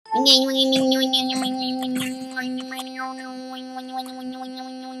This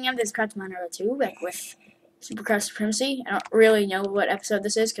is Craft Miner 2, back with Supremacy. I don't really know what episode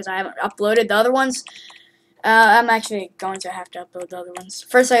this is because I haven't uploaded the other ones. I'm actually going to have to upload the other ones.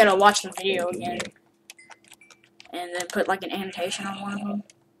 First, I gotta watch the video again, and then put like an annotation on one of them.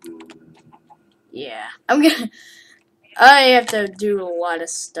 Yeah, I have to do a lot of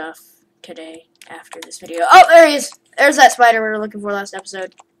stuff today after this video. Oh, there he is. There's that spider we were looking for last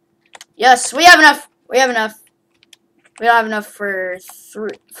episode. Yes, we have enough. We have enough. We don't have enough for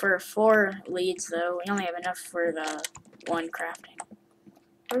 4 leads though. We only have enough for the 1 crafting.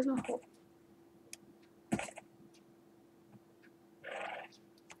 Where's my hole?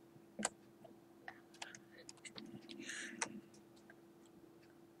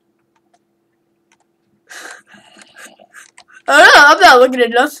 Oh no, I'm not looking at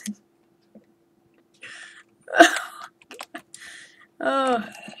nothing.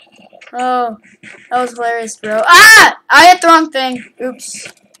 Oh, that was hilarious, bro. Ah! I hit the wrong thing. Oops.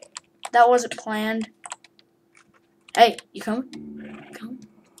 That wasn't planned. Hey, you coming? Come?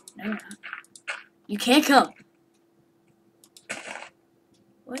 No, you're not. You can't come.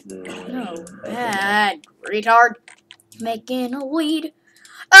 What? No. Bad. Retard. Making a weed.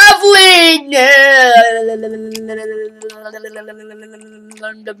 Of weed!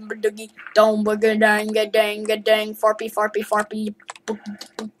 Don't booga dang a dang farpy farpy farpy. Boom.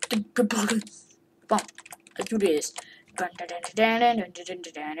 Let's do this.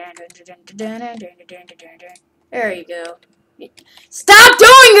 There you go. Stop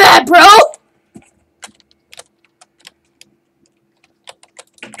doing that, bro!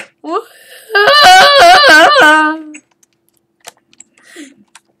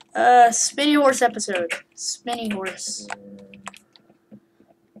 Spinny horse episode. Spinny horse.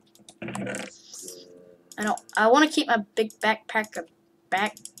 I want to keep my big backpack of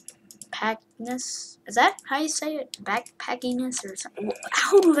backpackness. Is that how you say it? Backpackiness or something?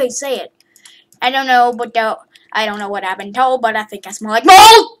 How do they say it? I don't know, but I don't know what I've been told, but I think I smell like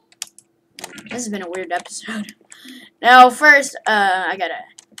mold! This has been a weird episode. Now, first, I gotta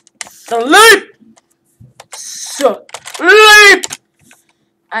sleep! Sleep!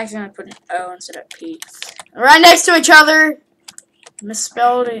 I accidentally put an O instead of P. Right next to each other.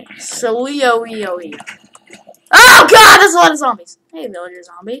 Misspelled it. Solio-eo-eo. Oh god, there's a lot of zombies. Hey, villager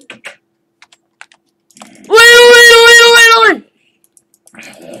zombie. Wait.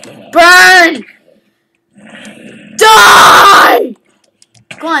 Burn! Die!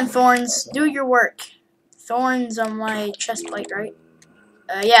 Come on, Thorns. Do your work. Thorns on my chest plate, right?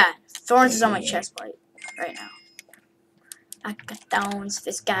 Yeah. Thorns is on my chest plate right now. I got thorns.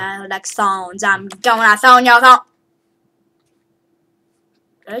 This guy likes thorns. I'm gonna thorn y'all thorn.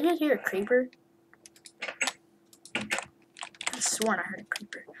 Did I just hear a creeper? I sworn I heard a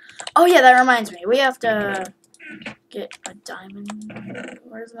creeper. Oh yeah, that reminds me. We have to get a diamond.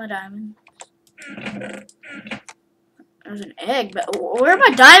 Where's my diamond? There's an egg, but where are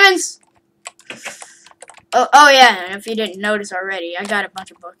my diamonds? Oh yeah, and if you didn't notice already, I got a bunch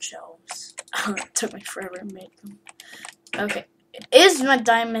of bookshelves. It took me forever to make them. Okay.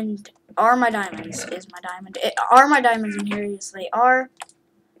 Are my diamonds in here? Yes, they are.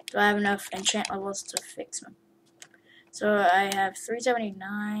 Do I have enough enchant levels to fix them? So I have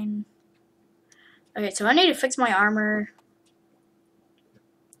 379. Okay, so I need to fix my armor.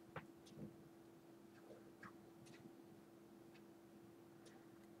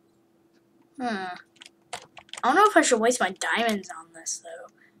 I don't know if I should waste my diamonds on this, though.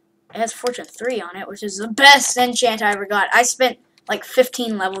 It has Fortune 3 on it, which is the best enchant I ever got. I spent like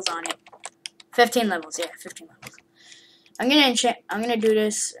 15 levels on it. 15 levels, yeah, 15 levels. I'm gonna do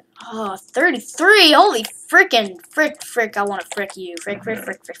this. Oh, 33! Holy frickin' frick, I wanna frick you. Frick.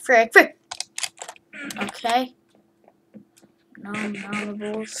 Okay.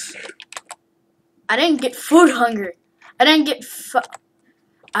 Non-levels. I didn't get food hunger. I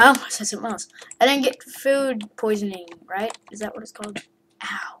almost said something else. I didn't get food poisoning, right? Is that what it's called?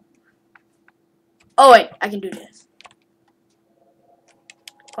 Ow. Oh wait, I can do this.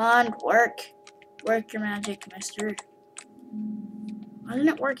 Come on, work. Work your magic, mister. Why isn't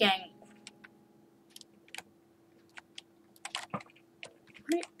it working?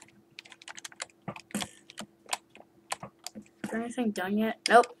 Is there anything done yet?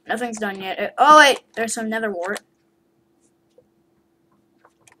 Nope, nothing's done yet. Oh wait, there's some nether wart.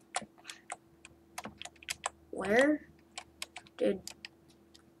 Where did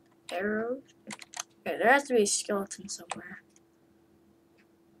arrows? Okay, there has to be a skeleton somewhere.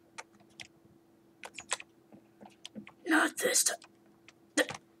 Not this time.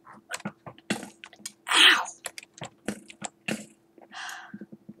 Ow!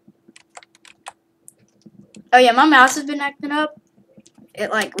 Oh yeah, my mouse has been acting up.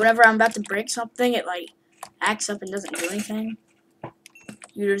 It like whenever I'm about to break something, it like acts up and doesn't do anything.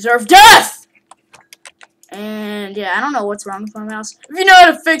 You deserve death! And yeah, I don't know what's wrong with my mouse. If you know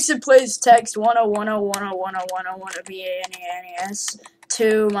how to fix it, please text 101010101BANANES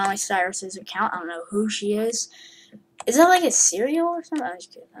to Molly Cyrus's account. I don't know who she is. Is that like a cereal or something? I'm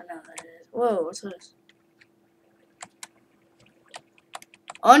just kidding. I know that it is. Whoa, what's this?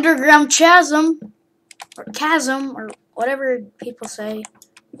 Underground chasm. Or chasm, or whatever people say.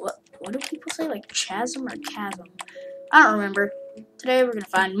 What do people say? Like chasm or chasm? I don't remember. Today we're gonna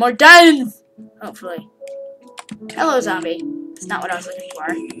find more diamonds! Hopefully. Hello, zombie. That's not what I was looking for.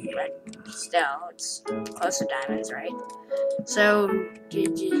 But still, it's close to diamonds, right? So,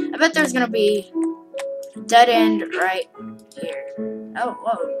 I bet there's gonna be a dead end right here. Oh,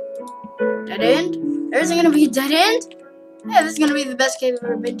 whoa. Dead end? There's gonna be a dead end? Yeah, this is gonna be the best cave I've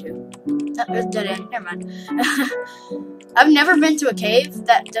ever been to. Oh, there's a dead end. Never mind. I've never been to a cave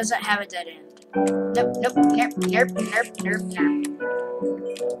that doesn't have a dead end. Nope, nope, nerp, nerp, nerp, nerp, nerp.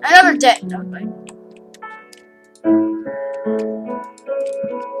 Another dead. Oh, wait.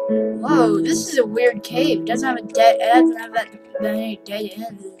 Whoa, this is a weird cave. It doesn't have a dead. It doesn't have that many dead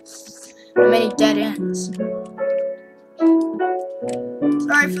ends. Many dead ends.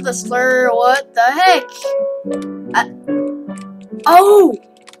 Sorry for the slur. What the heck? Oh,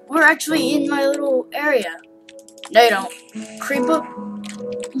 we're actually in my little area. No, you don't. Creep up.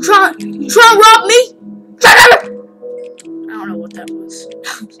 You trying to rob me? I don't know what that was.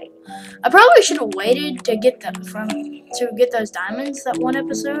 I probably should have waited to get them to get those diamonds that one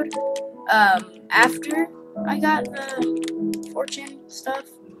episode. After I got the fortune stuff.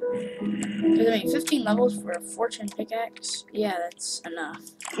 Because I mean, 15 levels for a fortune pickaxe. Yeah, that's enough.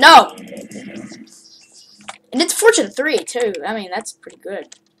 No. And it's fortune 3 too. I mean, that's pretty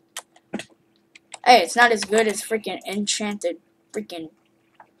good. Hey, it's not as good as freaking enchanted freaking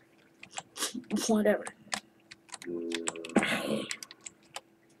whatever.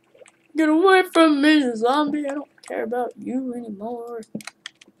 Get away from me, zombie. I don't care about you anymore.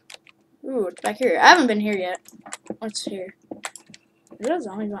 Ooh, what's back here? I haven't been here yet. What's here? Is there a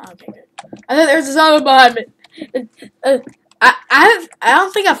zombie behind me? Okay, good. I think there's a zombie behind me. I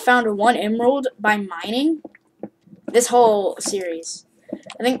don't think I've found one emerald by mining this whole series.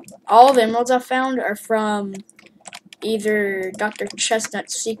 I think all the emeralds I've found are from either Dr.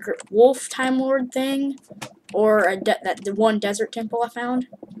 Chestnut's secret wolf Time Lord thing, or the one desert temple I found.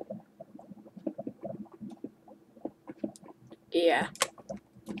 Yeah.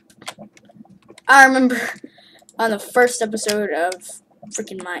 I remember on the first episode of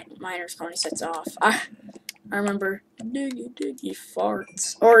freaking Miners Colony Sets Off, I remember diggy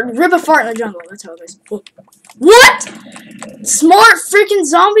farts. Or rip a fart in the jungle, that's how it is. What? Smart freaking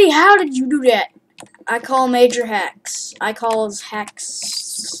zombie, how did you do that? I call major hacks. I call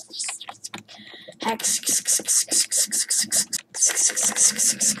hacks.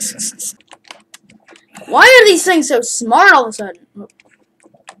 Why are these things so smart all of a sudden?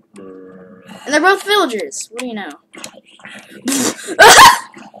 And they're both villagers. What do you know?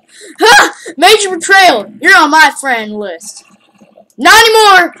 Major betrayal. You're on my friend list. Not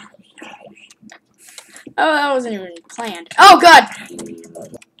anymore. Oh, that wasn't even planned. Oh, God.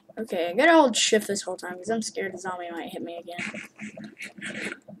 Okay, I gotta hold shift this whole time because I'm scared the zombie might hit me again.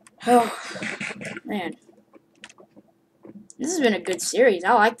 Oh, man. This has been a good series.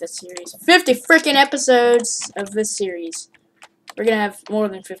 I like this series. 50 freaking episodes of this series. We're gonna have more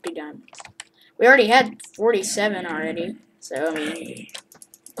than 50 diamonds. We already had 47 already. So, I mean...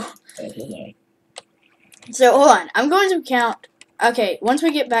 So, hold on. I'm going to count... Okay, once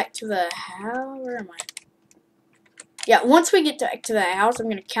we get back to the house... Where am I? Yeah, once we get back to the house, I'm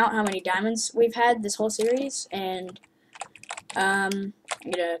going to count how many diamonds we've had this whole series. And, I'm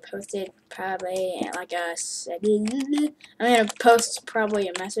going to post it probably at like a... I'm going to post probably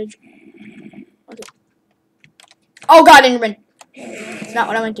a message. Oh, God, Enderman! It's not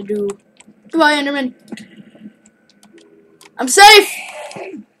what I meant to do. Goodbye, Enderman. I'm safe!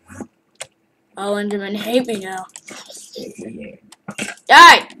 All Endermen hate me now.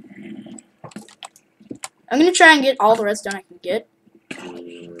 Die! I'm gonna try and get all the redstone I can get.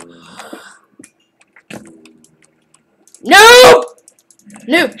 No!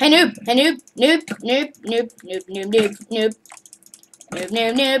 Noob! Hey, noob! Hey, noob! Noob! Noob! Noob! Noob! Noob! Noob! Noob! Noob!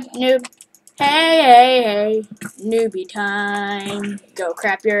 Noob! Noob! Noob! Hey! Hey! Hey! Noobie time! Go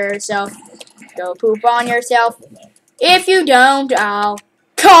crap yourself. Go poop on yourself. If you don't, I'll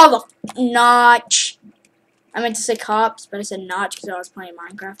call the notch. I meant to say cops, but I said notch because I was playing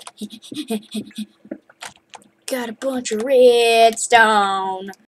Minecraft. Got a bunch of redstone.